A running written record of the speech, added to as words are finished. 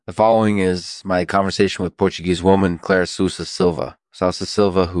The following is my conversation with Portuguese woman Clara Sousa-Silva.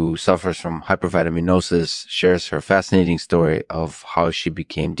 Sousa-Silva, who suffers from hypervitaminosis, shares her fascinating story of how she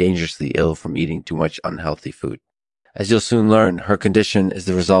became dangerously ill from eating too much unhealthy food. As you'll soon learn, her condition is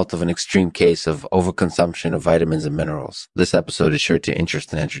the result of an extreme case of overconsumption of vitamins and minerals. This episode is sure to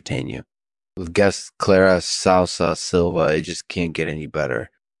interest and entertain you. With guest Clara Sousa-Silva, it just can't get any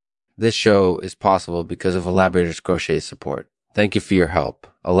better. This show is possible because of Elaborators Crochet's support. Thank you for your help.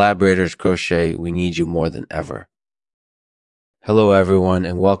 Elaborators Crochet, we need you more than ever. Hello everyone,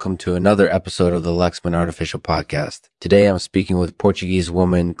 and welcome to another episode of the Lexman Artificial Podcast. Today I'm speaking with Portuguese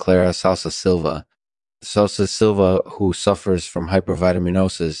woman Clara Sousa-Silva. Sousa-Silva, who suffers from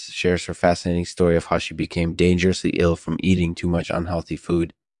hypervitaminosis, shares her fascinating story of how she became dangerously ill from eating too much unhealthy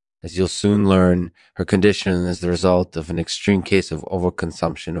food. As you'll soon learn, her condition is the result of an extreme case of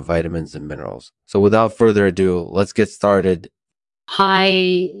overconsumption of vitamins and minerals. So without further ado, let's get started.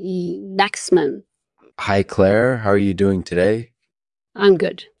 Hi, Lexman. Hi, Claire. How are you doing today? I'm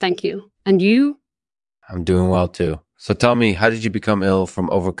good, thank you. And you? I'm doing well too. So tell me, how did you become ill from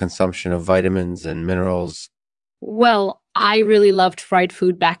overconsumption of vitamins and minerals? Well, I really loved fried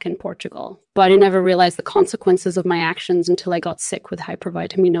food back in Portugal, but I never realized the consequences of my actions until I got sick with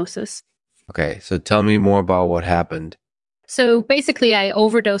hypervitaminosis. Okay, so tell me more about what happened. So basically, I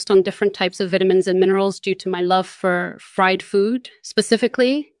overdosed on different types of vitamins and minerals due to my love for fried food.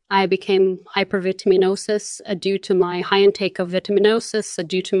 Specifically, I became hypervitaminosis due to my high intake of vitaminosis,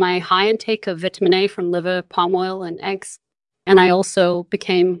 due to my high intake of vitamin A from liver, palm oil, and eggs. And I also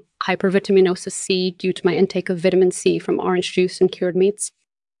became hypervitaminosis C due to my intake of vitamin C from orange juice and cured meats.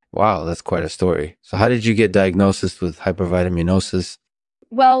 Wow, that's quite a story. So how did you get diagnosed with hypervitaminosis?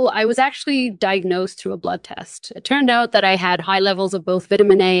 Well, I was actually diagnosed through a blood test. It turned out that I had high levels of both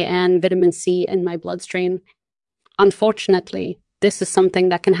vitamin A and vitamin C in my bloodstream. Unfortunately, this is something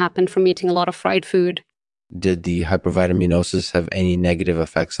that can happen from eating a lot of fried food. Did the hypervitaminosis have any negative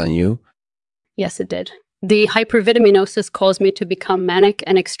effects on you? Yes, it did. The hypervitaminosis caused me to become manic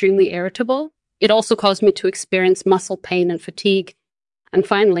and extremely irritable. It also caused me to experience muscle pain and fatigue. And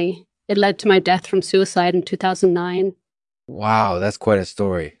finally, it led to my death from suicide in 2009. Wow, that's quite a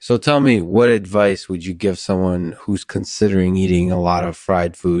story. So tell me, what advice would you give someone who's considering eating a lot of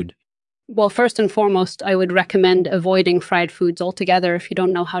fried food? Well, first and foremost, I would recommend avoiding fried foods altogether if you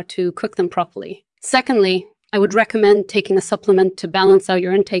don't know how to cook them properly. Secondly, I would recommend taking a supplement to balance out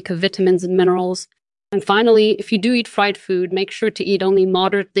your intake of vitamins and minerals. And finally, if you do eat fried food, make sure to eat only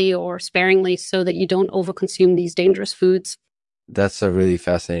moderately or sparingly so that you don't overconsume these dangerous foods. That's a really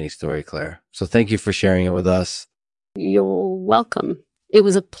fascinating story, Claire. So thank you for sharing it with us. You're welcome. It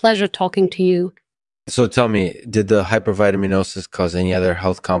was a pleasure talking to you. So tell me, did the hypervitaminosis cause any other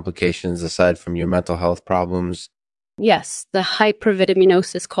health complications aside from your mental health problems? Yes, the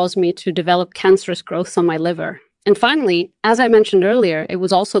hypervitaminosis caused me to develop cancerous growths on my liver. And finally, as I mentioned earlier, it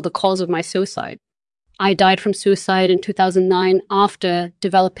was also the cause of my suicide. I died from suicide in 2009 after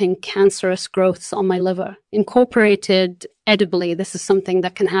developing cancerous growths on my liver. Incorporated edibly, this is something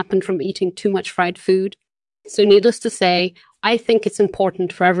that can happen from eating too much fried food. So needless to say, I think it's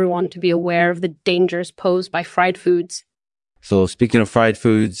important for everyone to be aware of the dangers posed by fried foods. So speaking of fried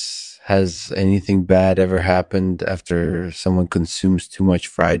foods, has anything bad ever happened after someone consumes too much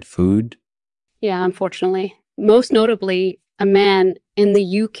fried food? Yeah, unfortunately. Most notably, a man in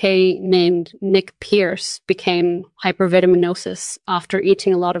the UK named Nick Pierce became hypervitaminosis after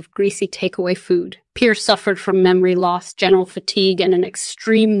eating a lot of greasy takeaway food. Pierce suffered from memory loss, general fatigue, and an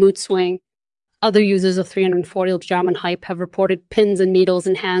extreme mood swing. Other users of 340 jam and hype have reported pins and needles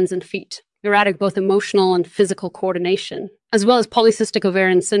in hands and feet, erratic both emotional and physical coordination, as well as polycystic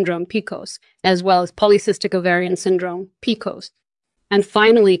ovarian syndrome, PCOS, And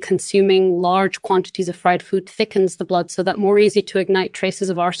finally, consuming large quantities of fried food thickens the blood so that more easy to ignite traces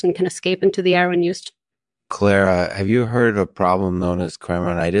of arson can escape into the air when used. Clara, have you heard of a problem known as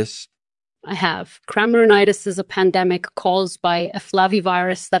Carcinogens? I have. Carcinogens is a pandemic caused by a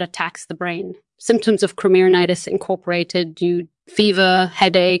flavivirus that attacks the brain. Symptoms of Carcinogens incorporated fever,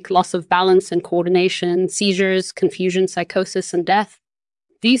 headache, loss of balance and coordination, seizures, confusion, psychosis, and death.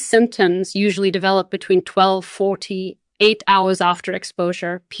 These symptoms usually develop between 48 hours after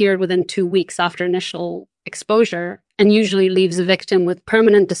exposure, appeared within 2 weeks after initial exposure, and usually leaves a victim with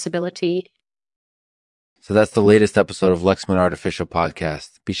permanent disability. So that's the latest episode of Lexman Artificial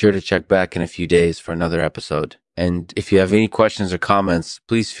Podcast. Be sure to check back in a few days for another episode. And if you have any questions or comments,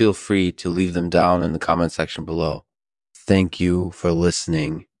 please feel free to leave them down in the comment section below. Thank you for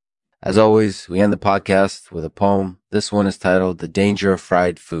listening. As always, we end the podcast with a poem. This one is titled The Danger of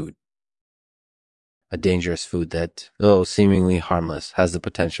Fried Food. a dangerous food that, though seemingly harmless, has the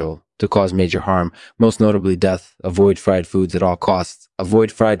potential to cause major harm, most notably death. Avoid fried foods at all costs.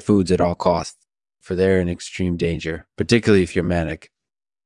 Avoid fried foods at all costs, for they're in extreme danger, particularly if you're manic.